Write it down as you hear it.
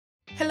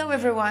Hello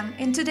everyone!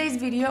 In today's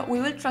video we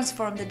will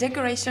transform the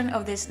decoration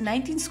of this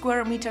 19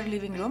 square meter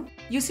living room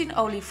using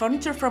only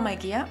furniture from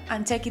Ikea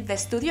and taking the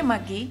Studio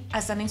Mcgee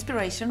as an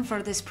inspiration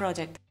for this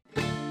project.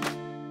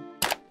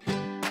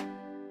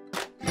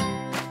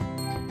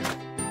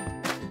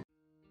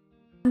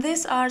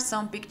 These are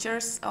some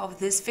pictures of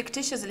this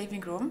fictitious living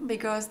room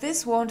because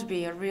this won't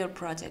be a real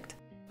project.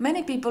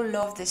 Many people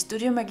love the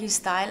Studio Mcgee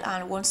style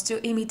and wants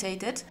to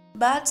imitate it,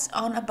 but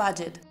on a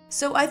budget.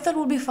 So I thought it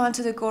would be fun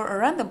to decor a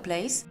random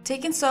place,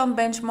 taking some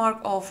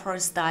benchmark of her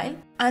style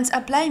and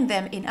applying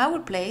them in our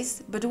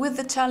place, but with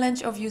the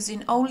challenge of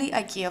using only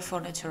Ikea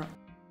furniture.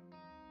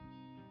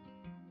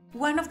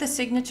 One of the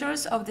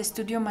signatures of the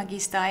Studio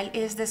Mcgee style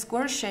is the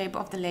square shape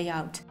of the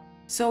layout.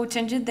 So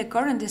changing the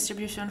current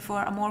distribution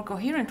for a more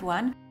coherent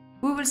one,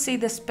 we will see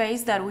the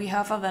space that we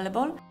have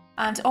available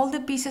and all the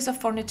pieces of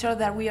furniture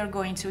that we are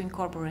going to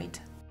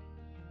incorporate.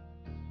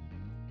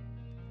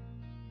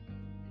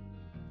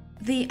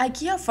 The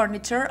Ikea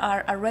furniture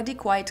are already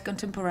quite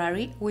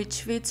contemporary,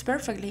 which fits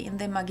perfectly in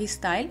the Mcgee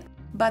style,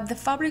 but the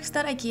fabrics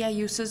that Ikea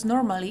uses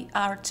normally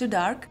are too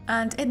dark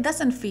and it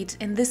doesn't fit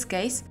in this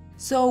case,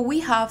 so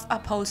we have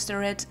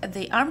upholstered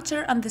the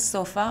armchair and the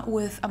sofa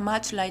with a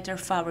much lighter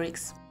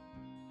fabrics.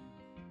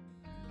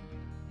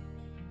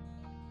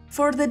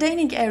 For the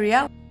dining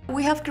area,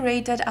 we have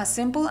created a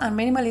simple and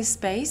minimalist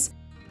space,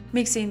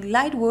 mixing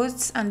light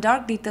woods and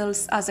dark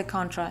details as a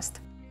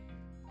contrast.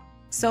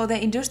 So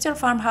the industrial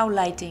farmhouse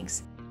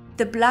lightings,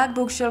 the black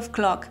bookshelf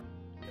clock,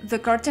 the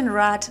curtain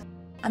rod,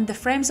 and the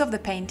frames of the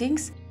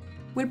paintings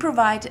will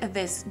provide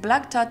these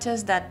black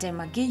touches that the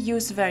Mcgee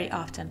use very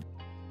often.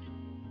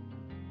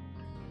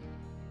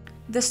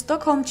 The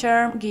Stockholm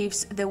chair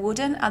gives the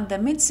wooden and the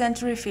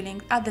mid-century feeling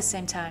at the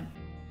same time.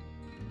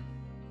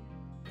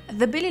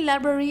 The Billy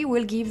library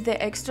will give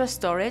the extra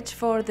storage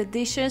for the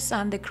dishes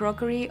and the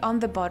crockery on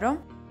the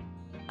bottom,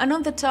 and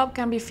on the top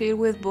can be filled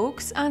with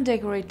books and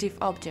decorative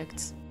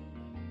objects.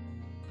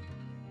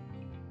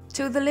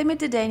 To the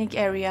limited dining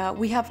area,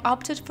 we have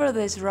opted for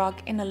this rug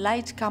in a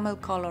light camel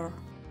color.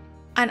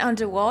 And on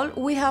the wall,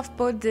 we have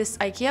put this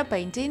Ikea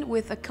painting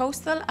with a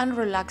coastal and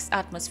relaxed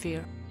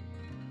atmosphere.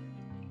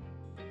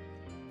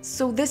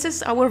 So this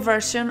is our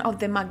version of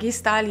the Mcgee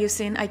style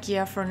using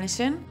Ikea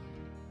furnishing.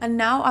 And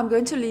now I'm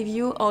going to leave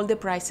you all the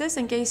prices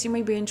in case you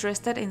may be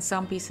interested in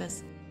some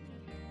pieces.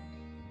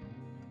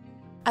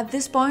 At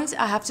this point,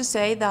 I have to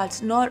say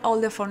that not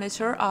all the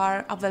furniture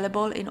are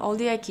available in all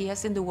the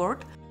Ikeas in the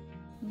world.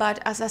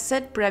 But as I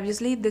said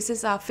previously, this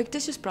is a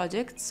fictitious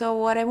project, so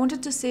what I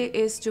wanted to see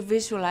is to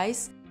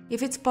visualize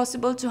if it's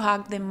possible to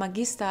hack the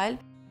Mcgee style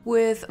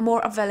with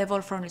more available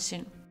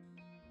furnishing.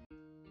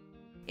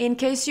 In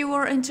case you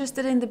were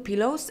interested in the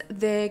pillows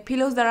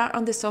that are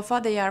on the sofa,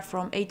 they are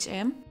from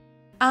H&M.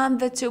 And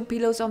the two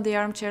pillows on the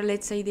armchair,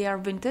 let's say they are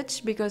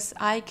vintage, because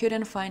I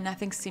couldn't find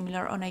nothing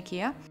similar on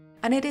Ikea.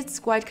 And it is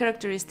quite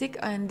characteristic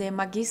in the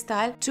Mcgee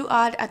style to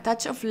add a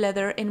touch of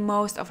leather in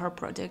most of her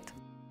project.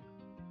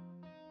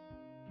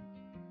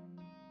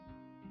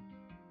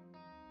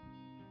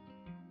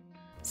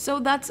 So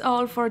that's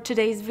all for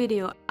today's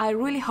video. I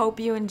really hope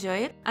you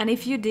enjoyed it, and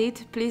if you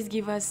did, please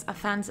give us a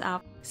thumbs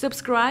up.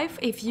 Subscribe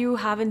if you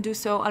haven't do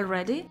so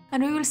already,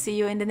 and we will see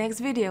you in the next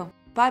video.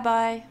 Bye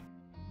bye!